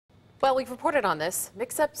Well, we've reported on this.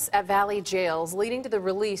 Mix-ups at Valley jails leading to the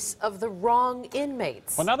release of the wrong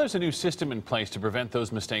inmates. Well, now there's a new system in place to prevent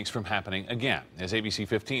those mistakes from happening again. As ABC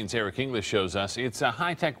 15's Eric English shows us, it's a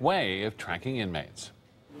high-tech way of tracking inmates.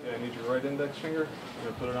 Okay, I need your right index finger. I'm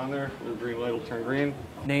going to put it on there. The green light will turn green.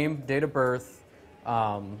 Name, date of birth.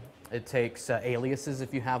 It takes aliases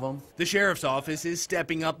if you have them. The sheriff's office is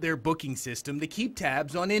stepping up their booking system to keep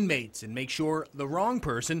tabs on inmates and make sure the wrong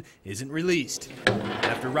person isn't released.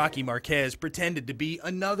 After Rocky Marquez pretended to be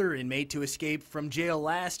another inmate to escape from jail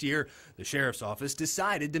last year, the sheriff's office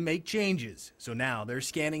decided to make changes. So now they're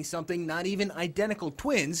scanning something not even identical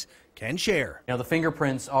twins can share. You know, the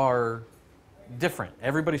fingerprints are different.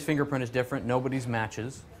 Everybody's fingerprint is different. Nobody's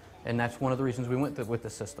matches. And that's one of the reasons we went with the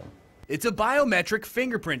system. It's a biometric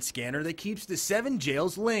fingerprint scanner that keeps the 7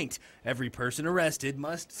 jails linked. Every person arrested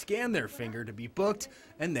must scan their finger to be booked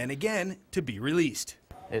and then again to be released.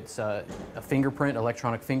 It's a fingerprint,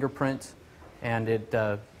 electronic fingerprint, and it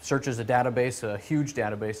searches a database, a huge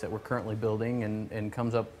database that we're currently building, and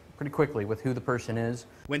comes up pretty quickly with who the person is.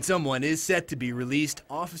 When someone is set to be released,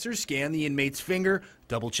 officers scan the inmate's finger,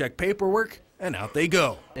 double-check paperwork, and out they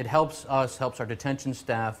go. It helps us, helps our detention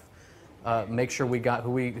staff, make sure we got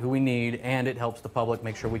who we need, and it helps the public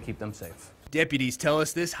make sure we keep them safe. Deputies tell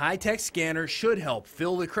us this high-tech scanner should help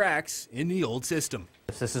fill the cracks in the old system.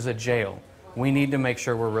 This is a jail. We need to make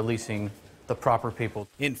sure we're releasing the proper people.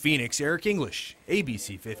 In Phoenix, Eric English,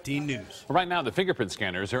 ABC 15 News. Right now, the fingerprint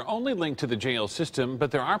scanners are only linked to the jail system,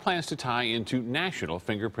 but there are plans to tie into national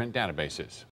fingerprint databases.